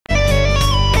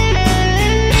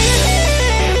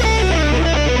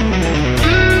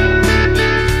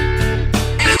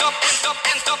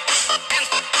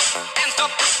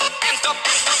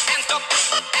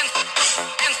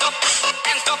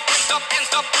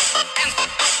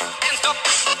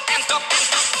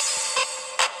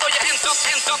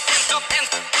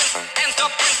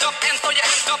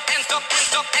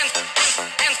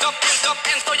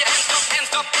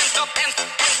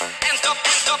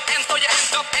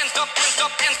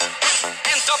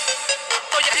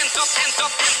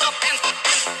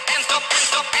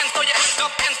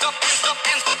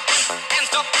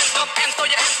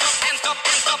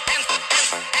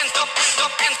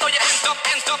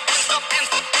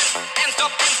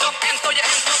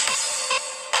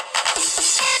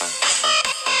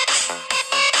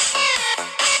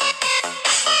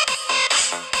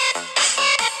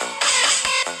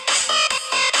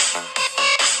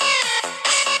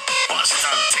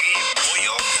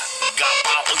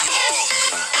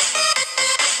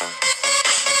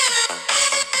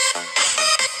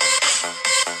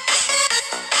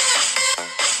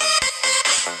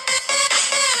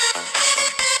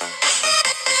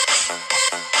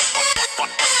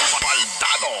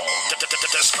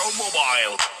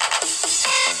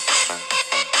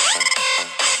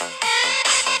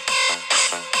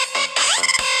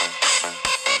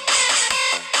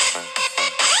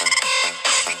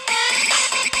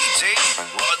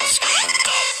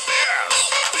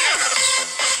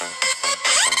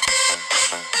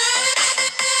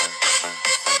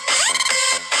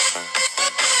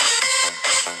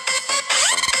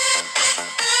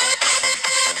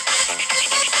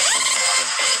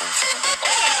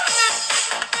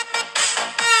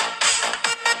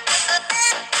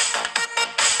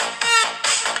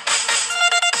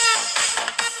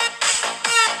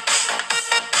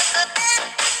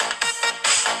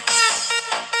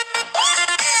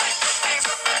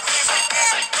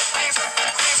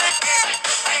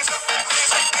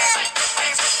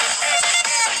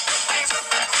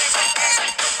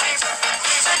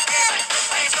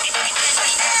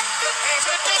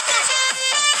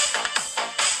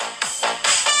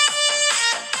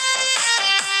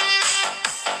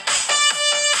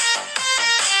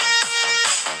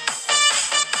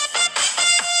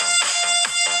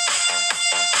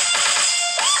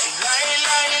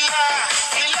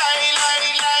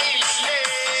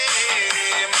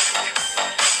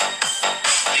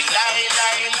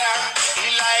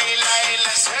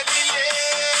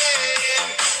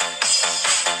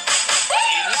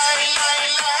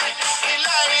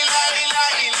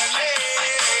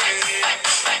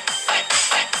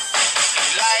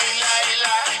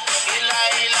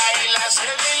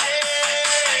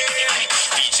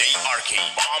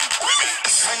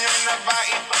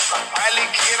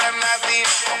Paligiran natin,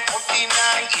 puti na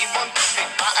ang ibon,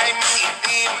 bigla ay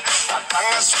mangitim. At ang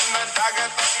asul na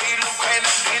dagat at ilog ay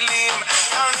nagdilim.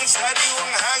 Ang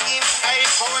sariwang hangin ay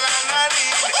wala na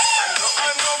rin.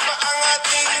 Ano-ano ba ang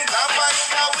ating dapat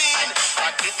gawin?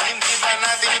 Bakit hindi ba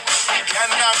natin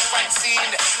bigyan ng pansin?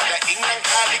 Daing ng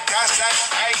kalikasan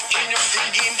ay inyong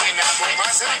tingin.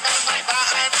 Kinabukasan ng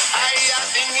kabataan ay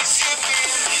ating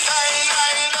isipin.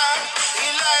 Ilay-lay-la,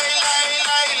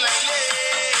 ilay-lay-lay-lay-lay.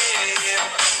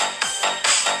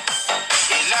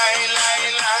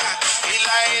 Ilay-lay-la,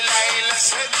 ilay-lay-la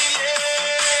sa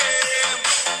dilim.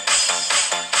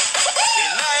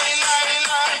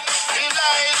 Ilay-lay-la,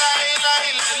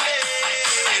 ilay-lay-lay-lay.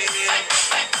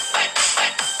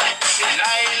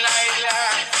 Ilay-lay-la,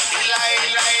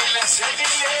 ilay-lay-la sa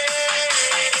dilim.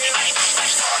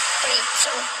 3, 2,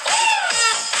 1.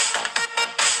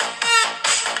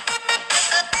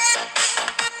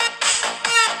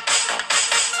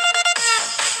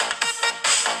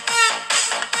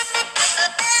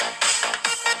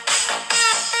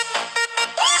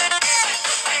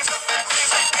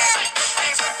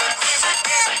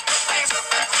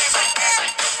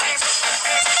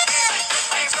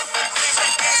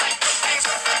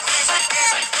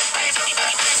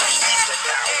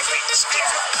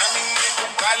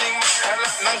 Galing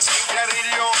magkalap ng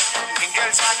sigarilyo, tinggal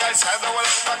sa kalsada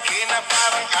walang pakina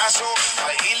parang aso.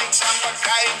 Mahilig sa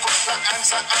pagkain kung saan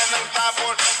ang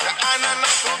tapon. Daanan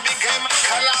ng tubig ay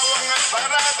magkalawang at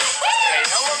barado.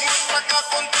 Kaya huwag magtaka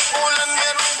kung tikulan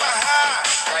merong baha.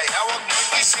 Kaya huwag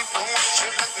mag-isip kung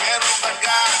usyot at merong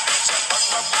baga. Sa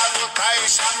pagbabago tayo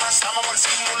sama-sama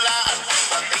magsimula. At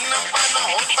pagdating ng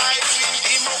panahon tayo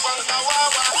hindi mo bang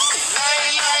kawawa.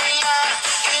 Ilay-lay-la,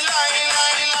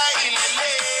 ilay-lay-la,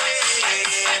 ilay-lay.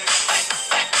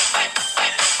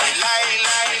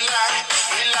 Ilay-lay-la,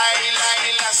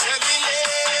 ilay-lay-la sa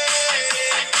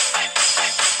dilim.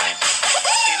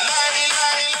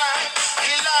 Ilay-lay-la,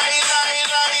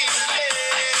 ilay-lay-la, ilay.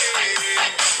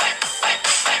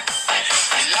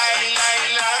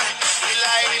 Ilay-lay-la,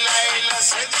 ilay-lay-la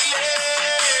sa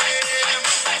dilim.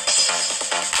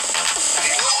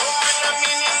 Di ko man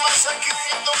aminin masakit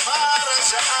ito.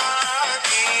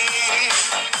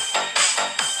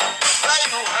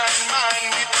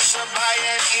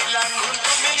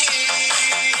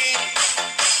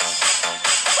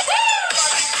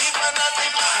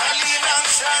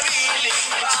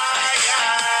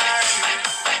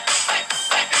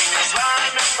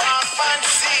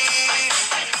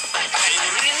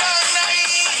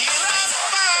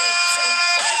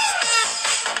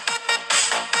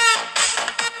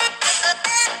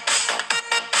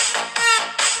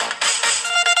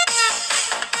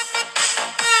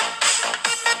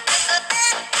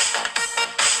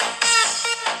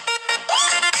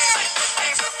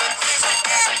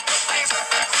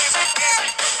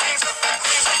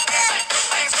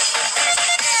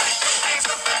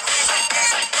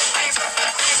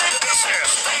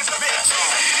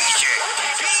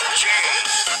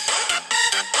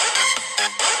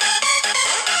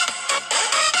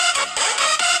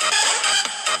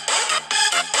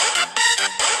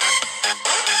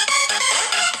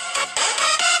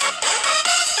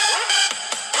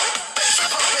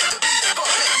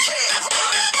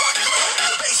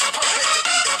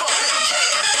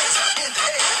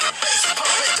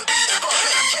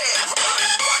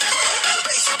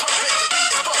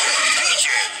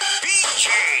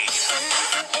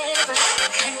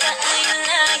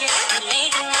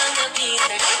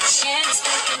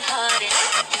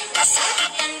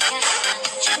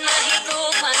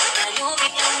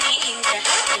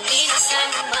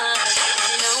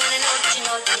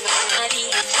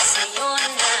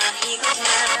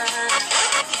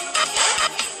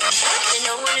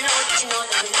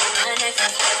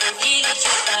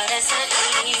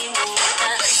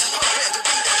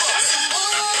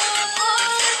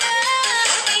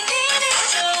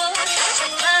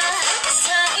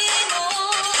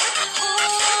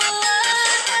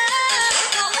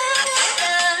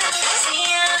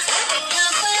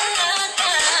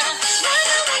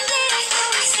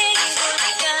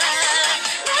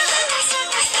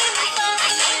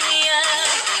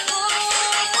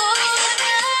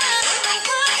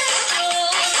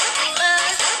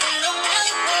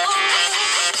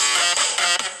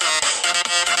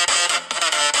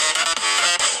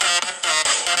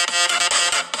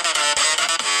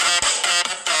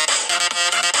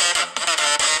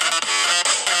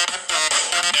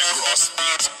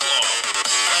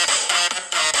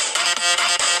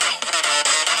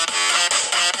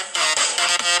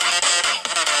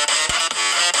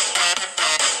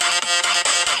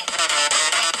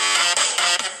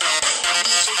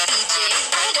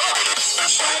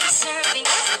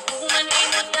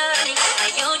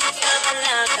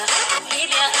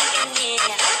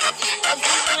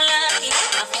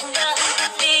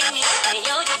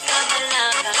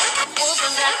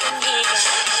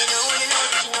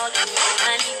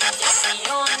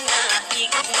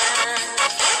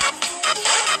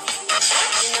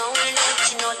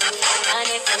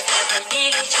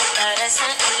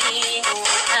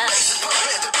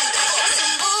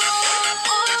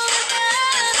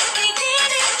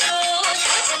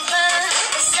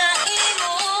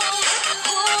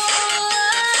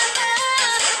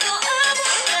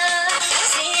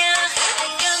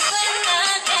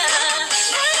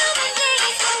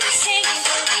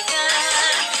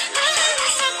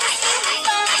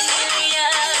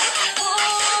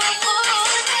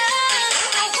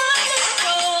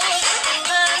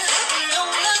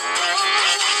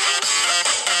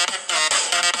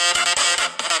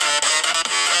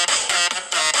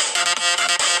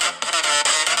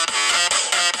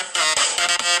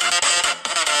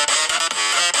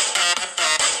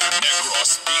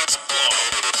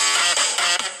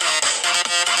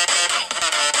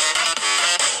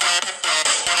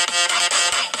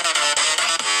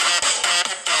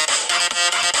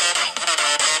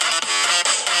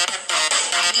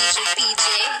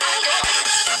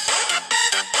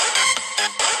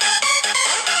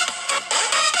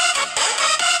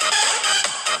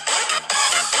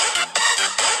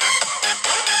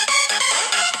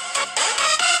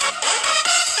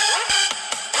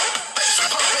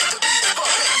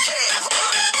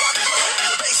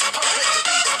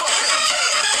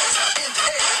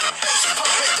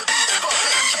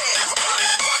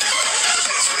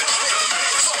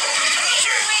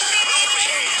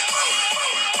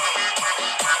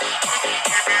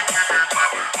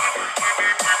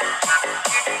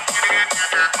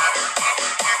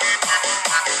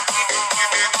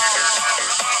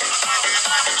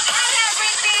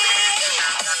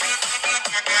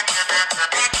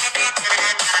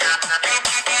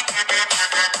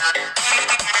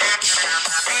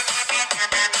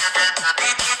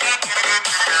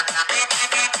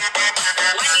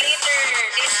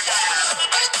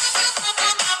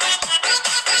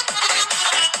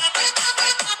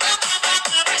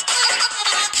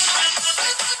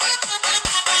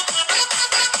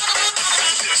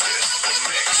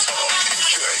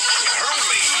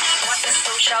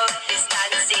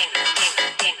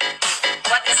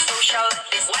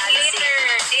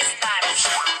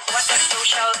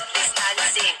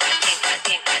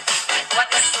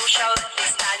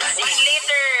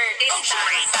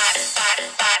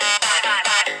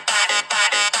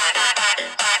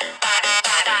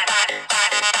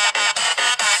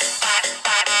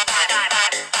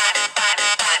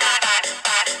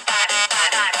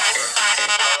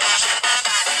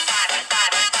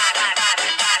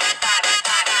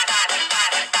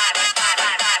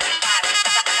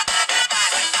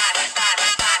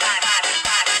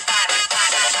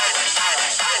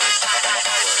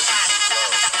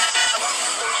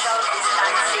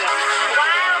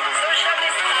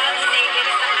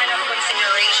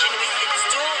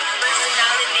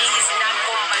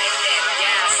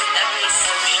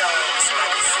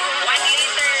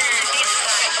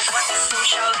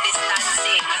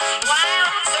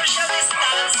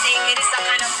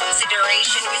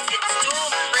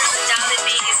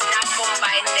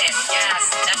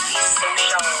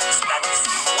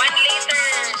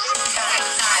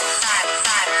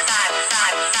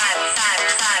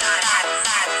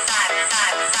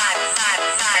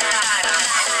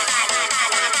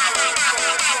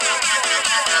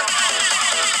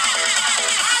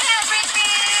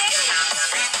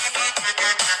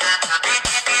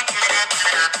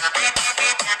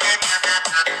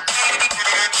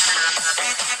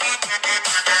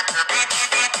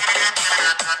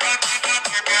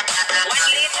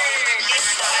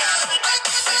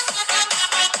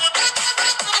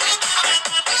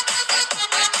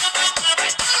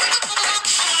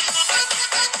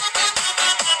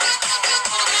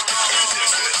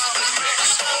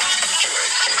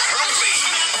 Hurry.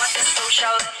 What is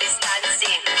social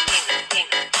distancing?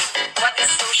 What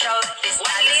is social distancing?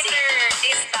 1 liter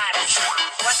distance.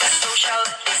 What is social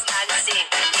distancing?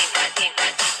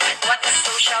 What is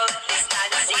social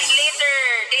distancing? 1 liter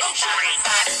distance.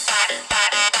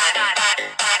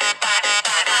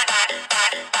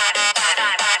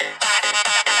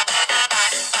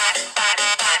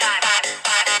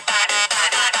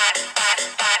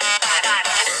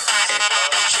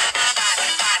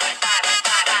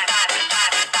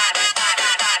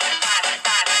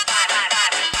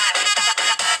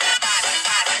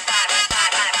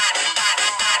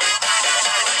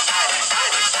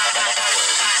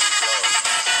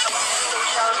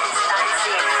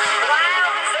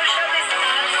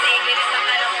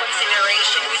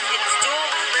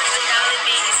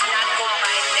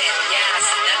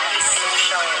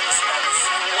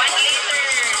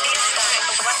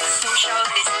 Social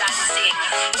distancing.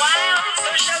 While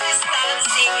social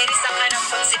distancing, it is a kind of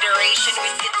consideration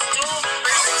with its two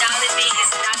personality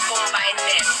is not combined.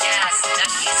 Yes,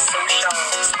 that is social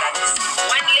distancing.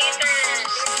 1 liter.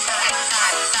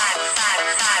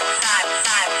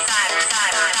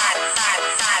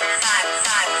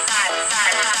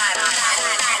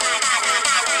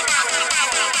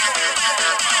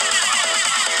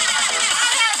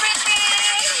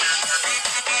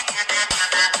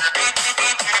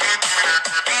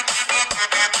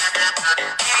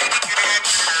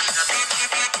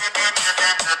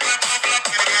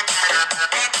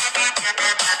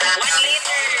 One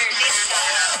liter.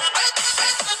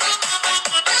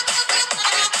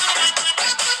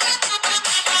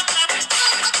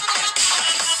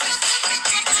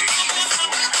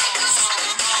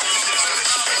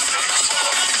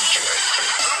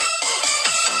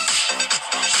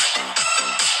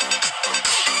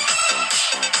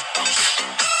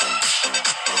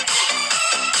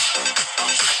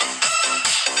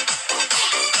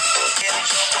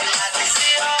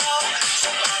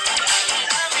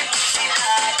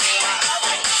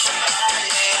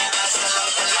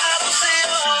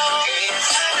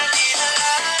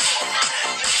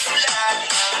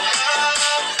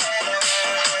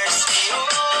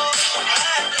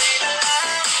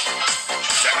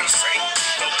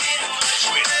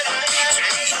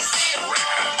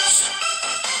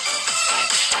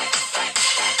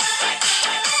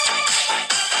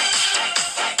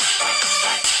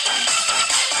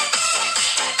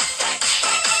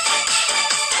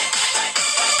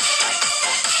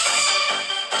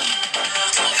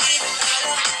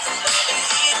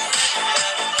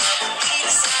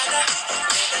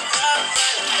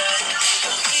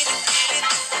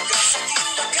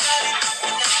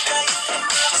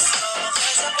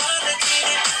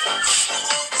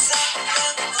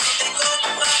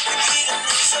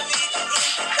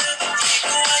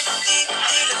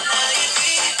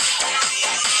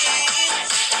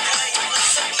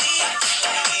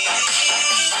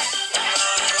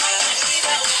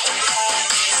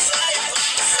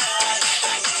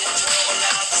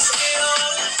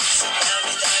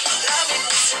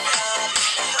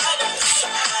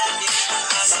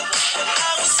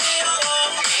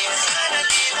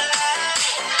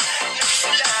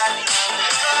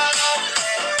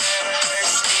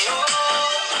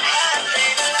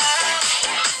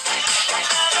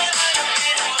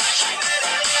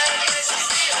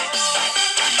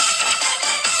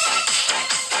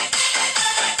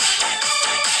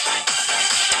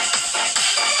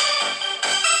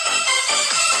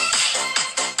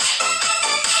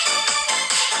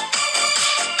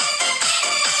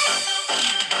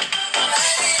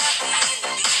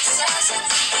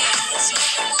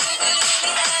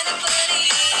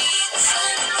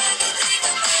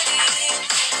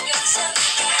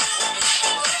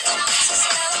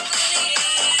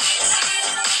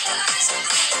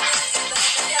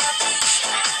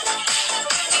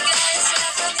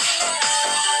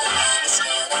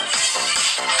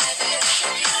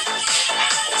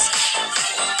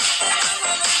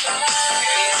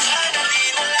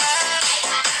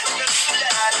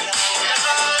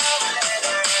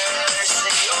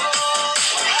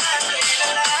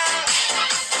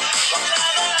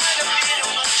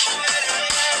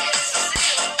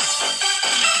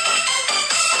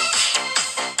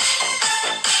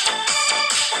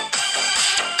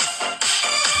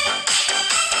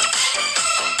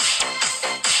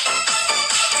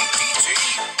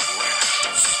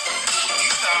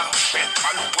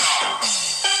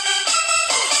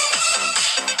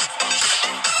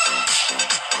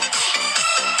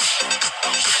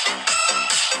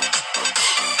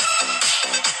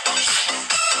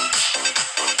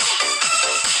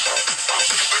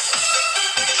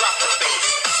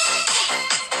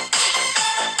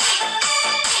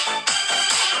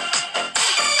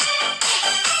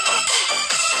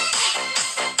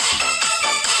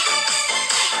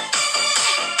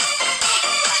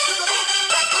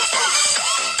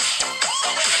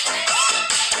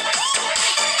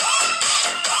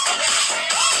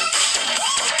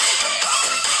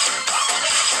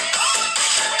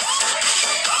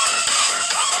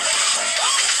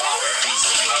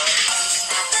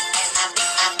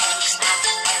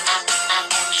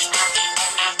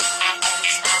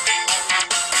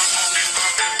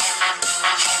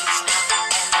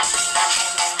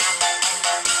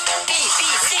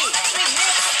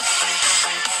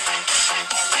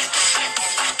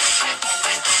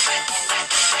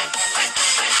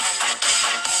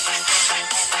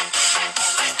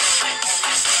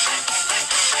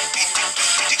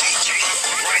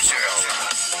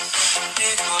 Di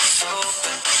ko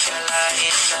sukat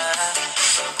akalain na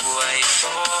sa buhay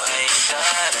ko ay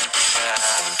darating ka.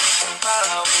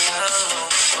 Pahawi ang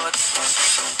lungkot,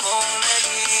 kung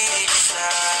nag-iisa.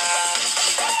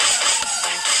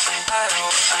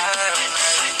 Araw-araw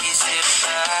nag-iisip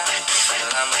ka.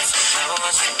 Salamat sa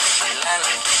Diyos,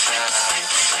 kilala kita.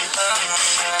 Walang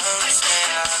hanggang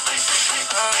saya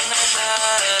ang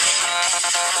nadarama.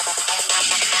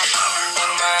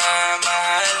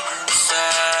 Pagmamahal sa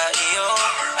iyo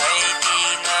ay di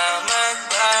na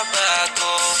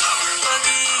magbabago.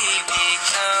 Pag-ibig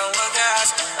na wagas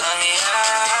ang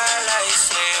iaalay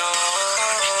sa'yo.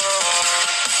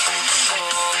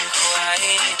 Buong ko ay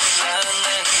biglang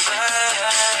nag-iba.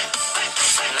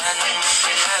 Wala nang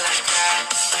makilala ka.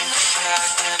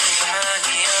 Nagkakabihan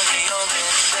ang iyong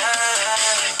ganda.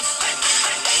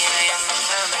 Nagniniyay ang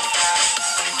mga mata.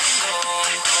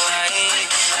 Buong ko ay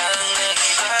biglang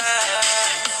nag-iba.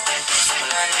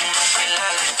 Wala nang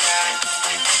makilala ka.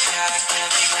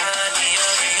 Nagkakabihan ang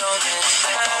iyong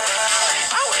ganda.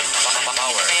 Power.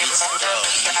 Let's go.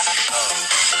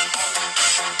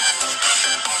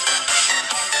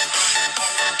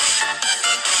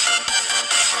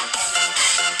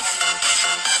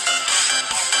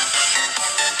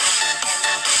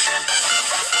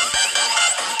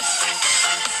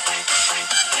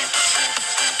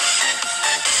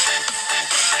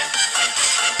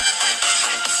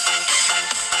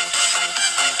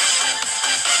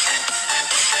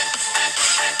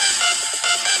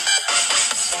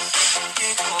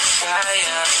 Di ko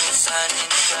kayang isanin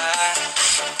ka.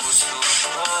 Ang puso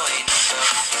ko ay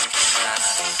nagkabukit na.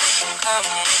 Mukha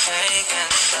mo kay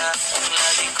ganda ang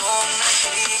lagi kong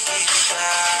nakikita.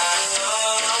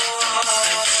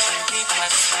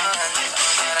 Lipas man ang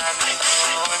maraming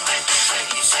taon, sa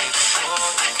isip ko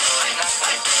ikaw ay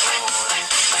nakataon.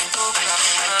 Gusto kang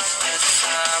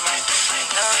makasama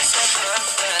hanggang sa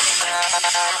pagtanda.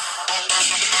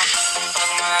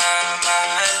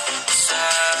 Pagmamahal sa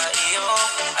iyo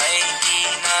ay di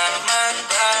na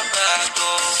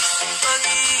magbabago.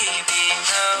 Pag-ibig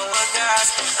na wagas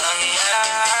ang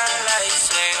iaalay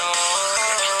sa'yo.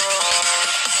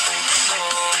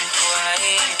 Noon ko ay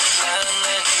biglang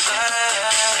nag-iba.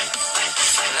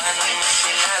 Wala nang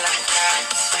makilala ka.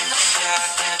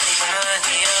 Nagkakabihan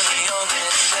ang iyong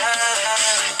ganda.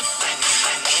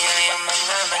 Nagniniyay ang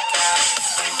mga mata.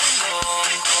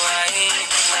 Noon ko ay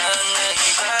biglang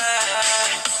nag-iba.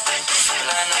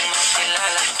 Wala nang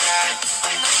makilala ka.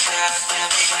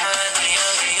 Nagkakabihan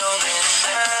ang iyong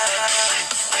ganda.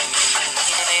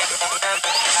 Nagniniyay ang mga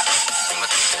mata.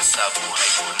 Dumating ka sa buhay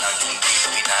ko nang hindi ko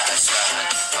inaasahan.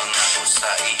 Pangako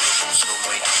sa iyo, puso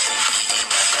mo'y aking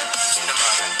iingatan.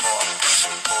 Sinamahan mo ang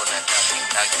puso ko na dating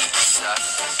nag-iisa.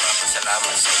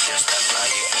 Papasalamat sa Diyos na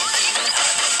tayo'y hindi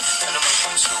naghanan. Ano mang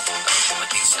pagsubok ang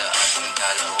dumating sa ating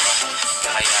dalawa,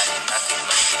 kakayanin natin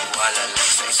magtiwala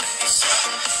lang sa isa't isa.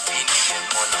 Binigyan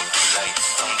mo ng kulay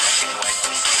ang dating white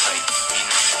ng buhay.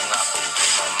 Pinapangako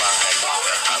kong mamahal ka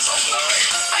habang buhay.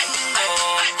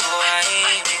 Noon ko ay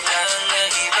biglang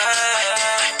nag-iba.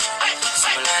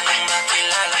 Wala nang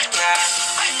makilala ka.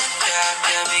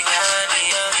 Nagkakabihan ang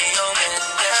iyong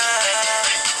ganda.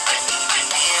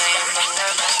 Nagniniyay ang mga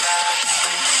mata.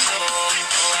 Noon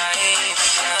ko ay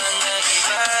biglang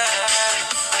nag-iba.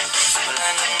 Wala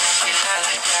nang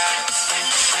makilala ka.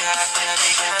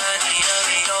 Nagkakabihan ang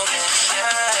iyong ganda.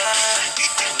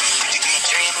 DJ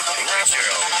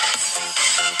Retro.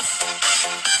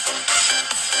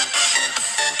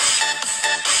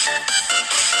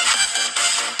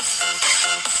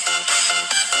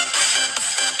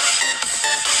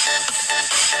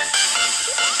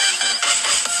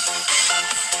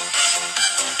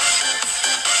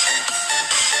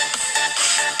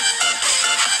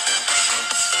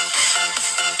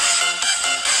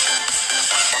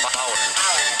 Power.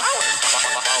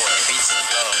 Beats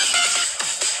flow.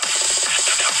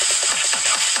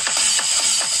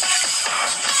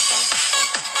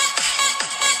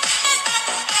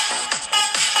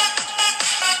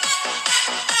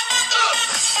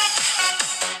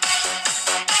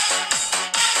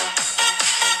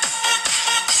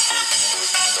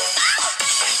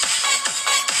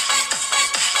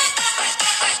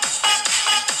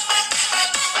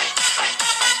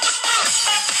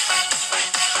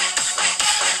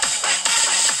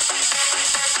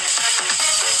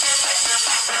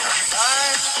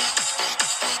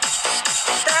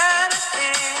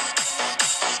 Darating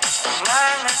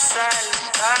mga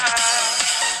salita.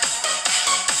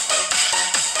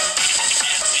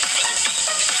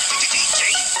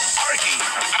 Arky,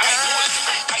 idol,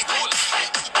 idol.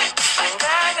 Ang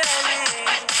gagaling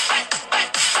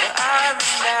sa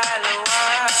aming dalawa.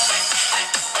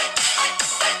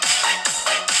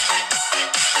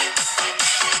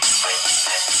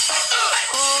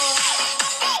 Kung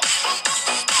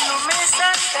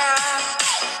lumisan ka,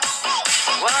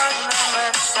 wag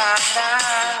naman sana.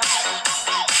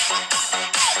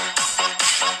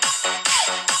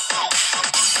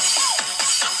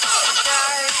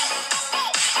 Ika'y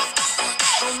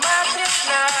umakyat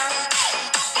na,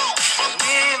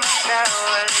 hindi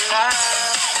magkawala.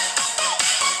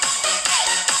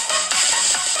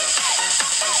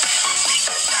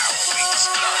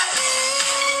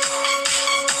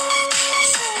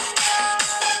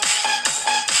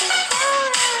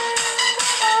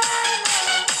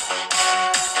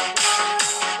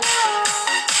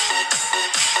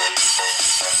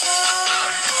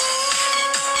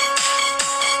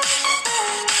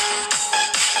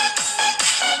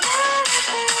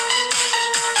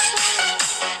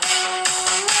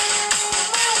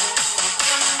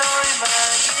 Mundo'y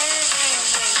magiging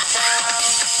ikaw.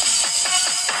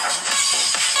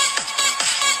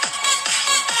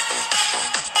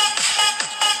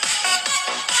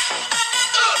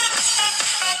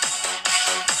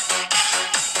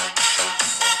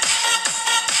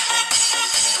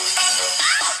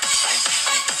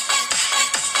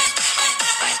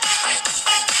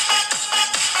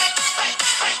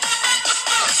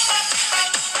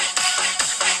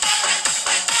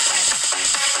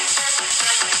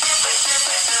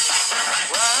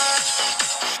 Huwag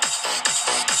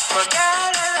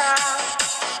mag-alala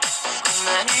kung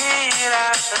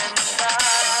nahihirapan ka.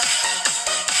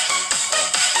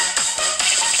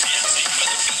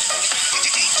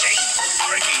 DJ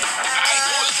Arky,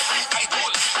 idol,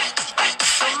 idol.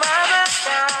 Sumama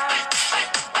ka,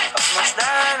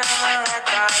 pagmasdan ang mga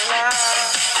tala.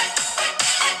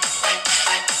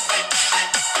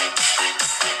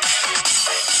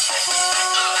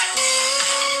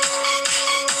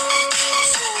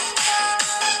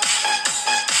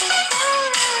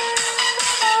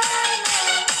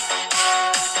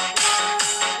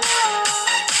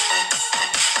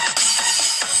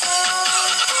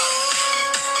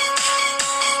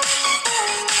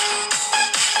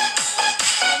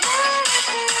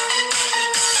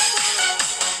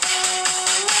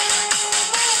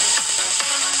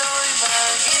 Mundo'y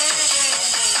magiging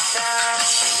ikaw.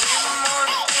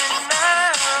 Limutin na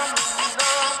ang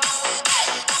mundo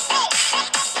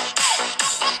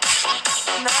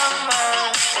nang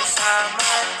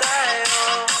magkasama tayo.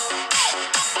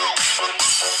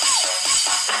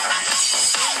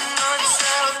 Sunod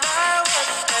sa bawat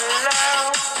galaw,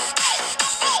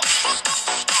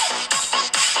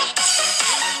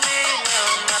 hindi na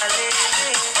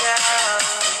maliligaw.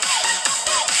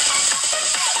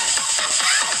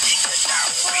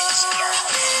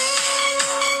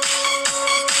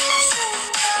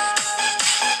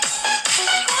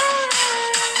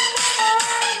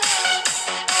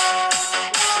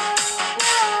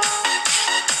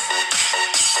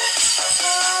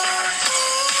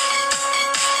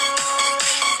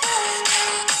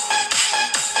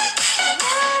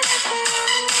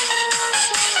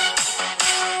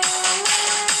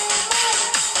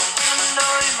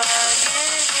 Mundo'y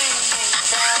magiging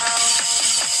ikaw.